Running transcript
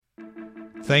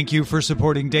Thank you for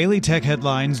supporting Daily Tech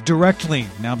Headlines directly.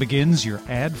 Now begins your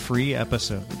ad-free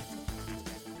episode.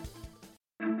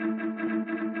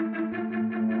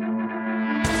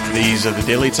 These are the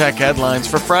Daily Tech Headlines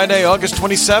for Friday, August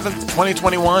 27th,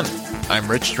 2021.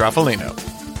 I'm Rich Straffolino.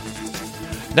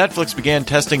 Netflix began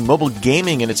testing mobile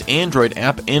gaming in its Android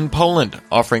app in Poland,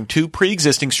 offering 2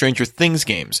 pre-existing Stranger Things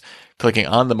games. Clicking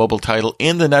on the mobile title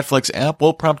in the Netflix app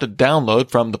will prompt a download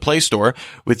from the Play Store,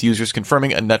 with users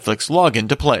confirming a Netflix login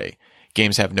to play.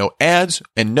 Games have no ads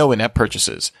and no in-app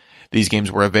purchases. These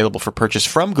games were available for purchase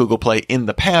from Google Play in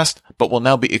the past, but will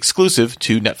now be exclusive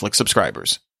to Netflix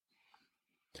subscribers.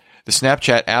 The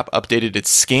Snapchat app updated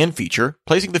its scan feature,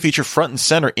 placing the feature front and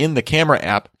center in the camera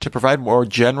app to provide more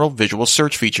general visual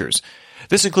search features.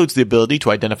 This includes the ability to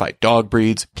identify dog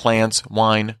breeds, plants,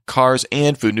 wine, cars,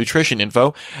 and food nutrition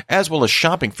info, as well as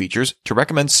shopping features to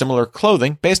recommend similar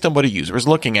clothing based on what a user is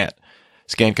looking at.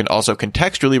 Scan can also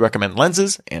contextually recommend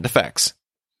lenses and effects.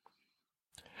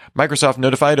 Microsoft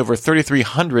notified over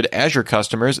 3,300 Azure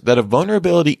customers that a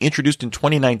vulnerability introduced in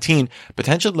 2019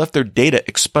 potentially left their data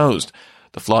exposed.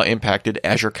 The flaw impacted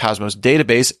Azure Cosmos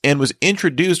database and was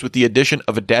introduced with the addition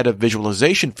of a data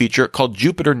visualization feature called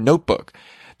Jupyter Notebook.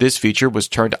 This feature was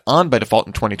turned on by default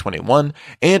in 2021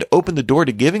 and opened the door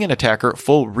to giving an attacker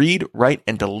full read, write,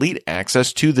 and delete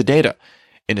access to the data.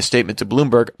 In a statement to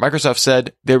Bloomberg, Microsoft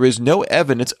said there is no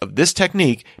evidence of this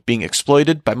technique being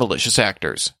exploited by malicious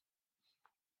actors.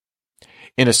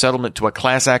 In a settlement to a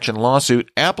class action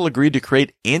lawsuit, Apple agreed to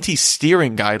create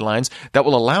anti-steering guidelines that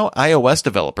will allow iOS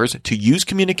developers to use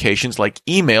communications like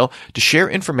email to share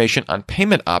information on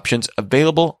payment options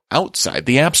available outside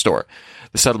the App Store.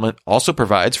 The settlement also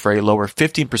provides for a lower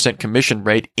 15% commission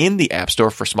rate in the App Store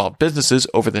for small businesses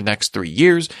over the next 3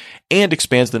 years and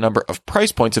expands the number of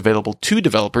price points available to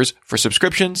developers for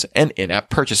subscriptions and in-app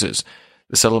purchases.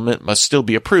 The settlement must still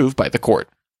be approved by the court.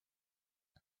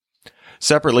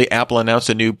 Separately, Apple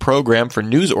announced a new program for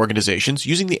news organizations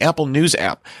using the Apple News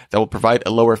app that will provide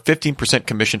a lower 15%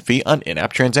 commission fee on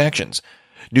in-app transactions.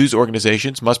 News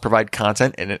organizations must provide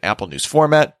content in an Apple News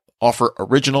format, offer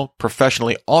original,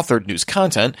 professionally authored news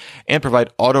content, and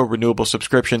provide auto-renewable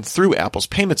subscription through Apple's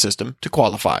payment system to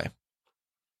qualify.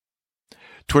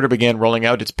 Twitter began rolling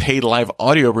out its paid live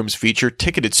audio rooms feature,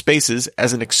 Ticketed Spaces,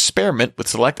 as an experiment with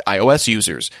select iOS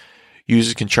users.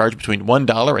 Users can charge between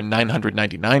 $1 and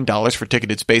 $999 for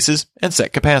ticketed spaces and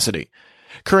set capacity.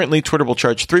 Currently, Twitter will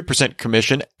charge 3%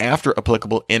 commission after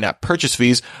applicable in-app purchase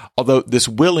fees, although this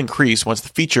will increase once the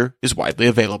feature is widely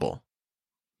available.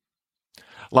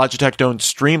 Logitech-owned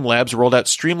Streamlabs rolled out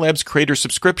Streamlabs Creator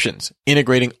subscriptions,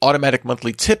 integrating automatic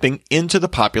monthly tipping into the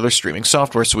popular streaming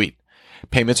software suite.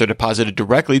 Payments are deposited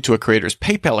directly to a creator's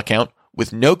PayPal account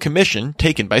with no commission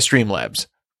taken by Streamlabs.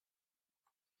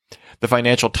 The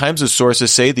Financial Times'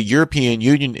 sources say the European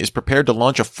Union is prepared to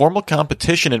launch a formal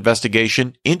competition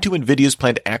investigation into NVIDIA's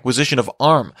planned acquisition of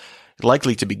ARM,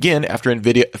 likely to begin after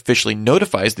NVIDIA officially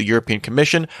notifies the European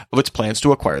Commission of its plans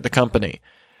to acquire the company.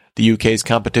 The UK's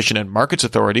Competition and Markets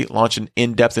Authority launched an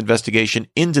in-depth investigation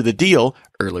into the deal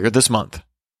earlier this month.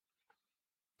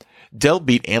 Dell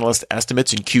beat analyst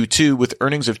estimates in Q2 with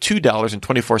earnings of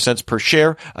 $2.24 per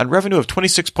share on revenue of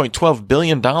 $26.12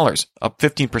 billion, up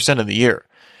 15% in the year.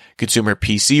 Consumer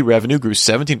PC revenue grew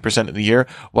 17% in the year,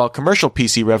 while commercial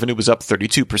PC revenue was up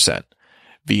 32%.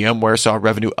 VMware saw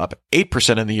revenue up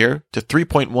 8% in the year to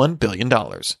 $3.1 billion.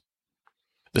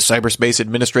 The Cyberspace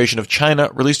Administration of China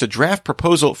released a draft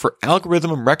proposal for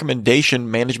algorithm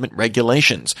recommendation management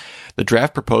regulations. The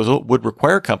draft proposal would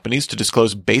require companies to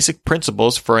disclose basic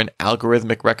principles for an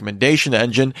algorithmic recommendation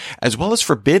engine, as well as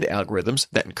forbid algorithms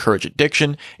that encourage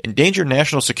addiction, endanger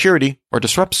national security, or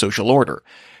disrupt social order.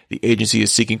 The agency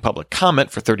is seeking public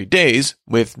comment for 30 days,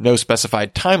 with no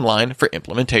specified timeline for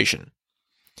implementation.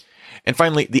 And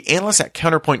finally, the analysts at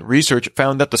Counterpoint Research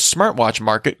found that the smartwatch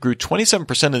market grew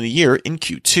 27% in the year in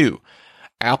Q2.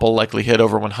 Apple likely hit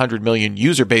over 100 million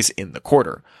user base in the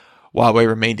quarter. Huawei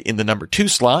remained in the number 2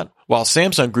 slot, while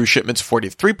Samsung grew shipments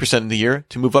 43% in the year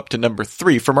to move up to number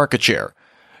 3 for market share.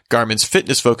 Garmin's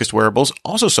fitness-focused wearables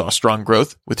also saw strong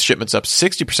growth, with shipments up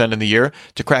 60% in the year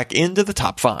to crack into the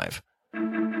top 5.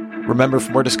 Remember,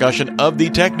 for more discussion of the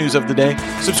tech news of the day,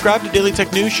 subscribe to Daily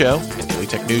Tech News Show at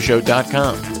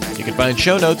dailytechnewsshow.com. You can find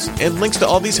show notes and links to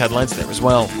all these headlines there as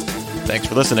well. Thanks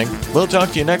for listening. We'll talk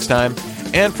to you next time.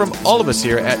 And from all of us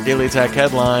here at Daily Tech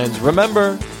Headlines,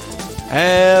 remember,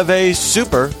 have a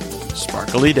super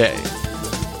sparkly day.